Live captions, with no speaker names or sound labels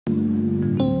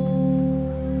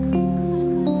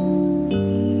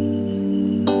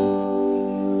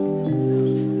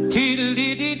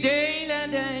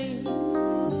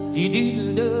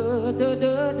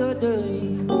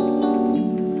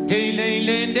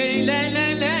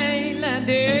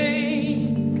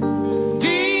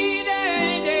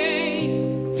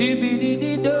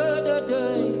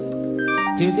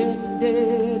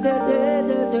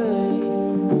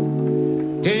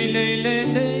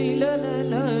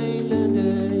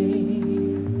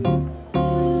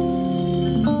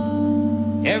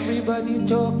everybody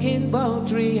talking about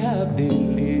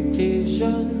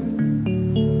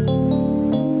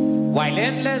rehabilitation, while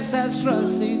endless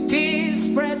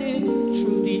atrocities spreading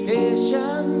through the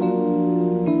nation.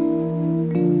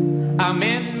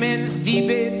 Amendments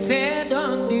debates said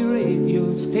on the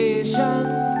radio station,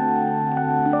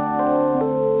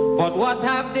 but what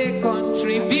have they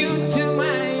contributed to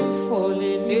my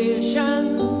fallen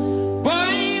nation?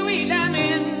 Boy, we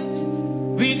lament,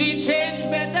 we need change,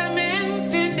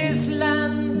 betterment in this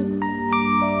land.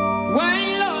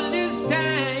 While all this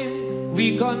time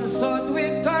we consort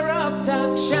with corrupt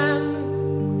action,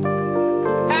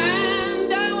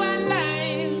 and our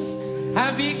lives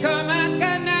have become a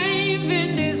connive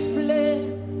in display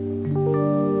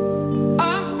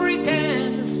of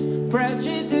pretense,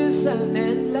 prejudice, and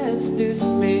endless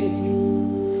dismay.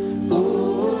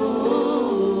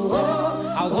 Oh,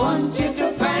 I want you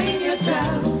to find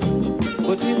yourself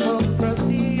putting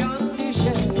hypocrisy on the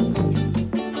shelf,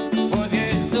 for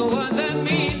there's no other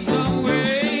means of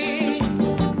way.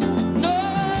 No,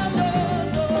 no, no,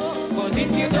 'cause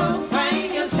if you don't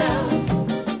find yourself,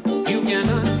 you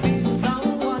cannot be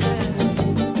someone else.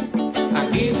 And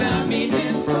these are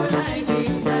meaningful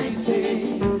ideas I say.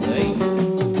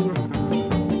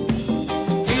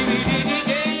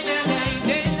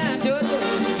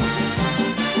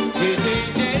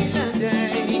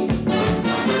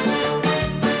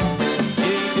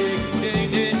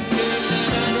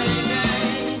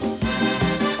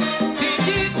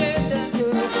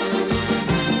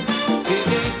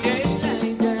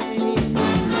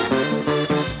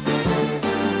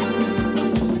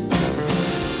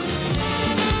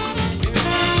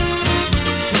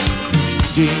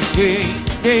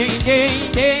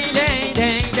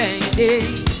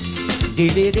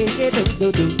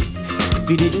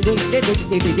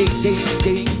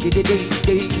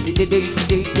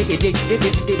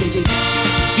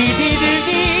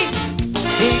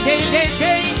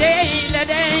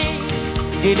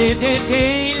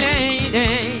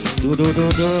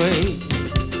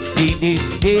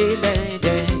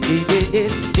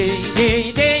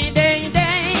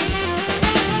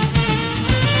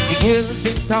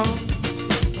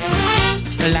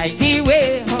 Like the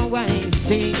way how I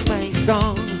sing my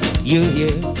songs, you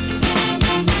hear.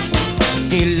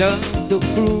 They love the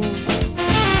groove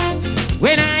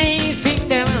when I sing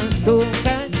them on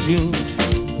Soca tunes.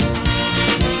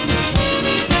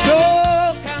 So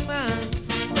come on,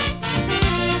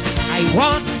 I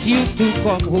want you to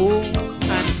come home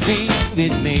and sing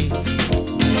with me.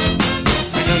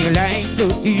 I know you like to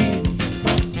deal,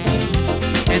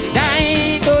 and I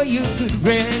know you could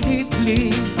really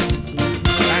please.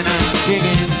 And I'm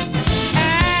singing,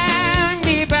 and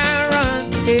the baron,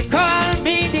 they call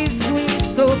me the sweet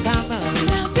Soca man.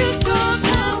 Love you so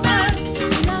man,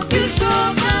 love you so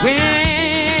man.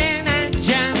 When I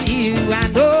jam you, I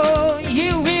know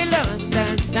you will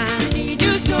understand. Need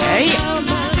you so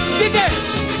man,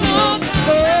 Soca man.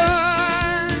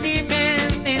 All the men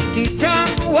in the town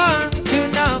want to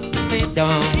knock me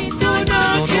down. Please don't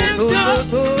knock him down.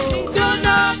 Please don't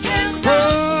knock him down.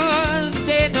 'Cause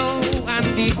they know I'm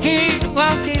the king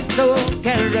of the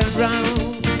Soca around.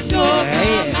 Soca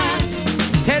man,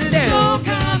 Tell them.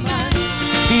 Soca man.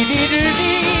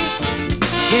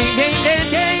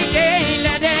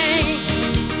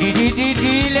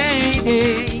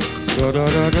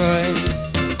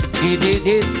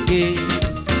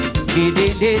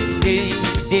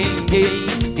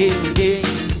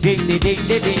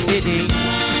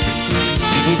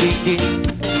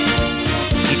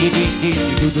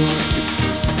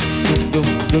 Dum dum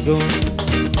dum dum.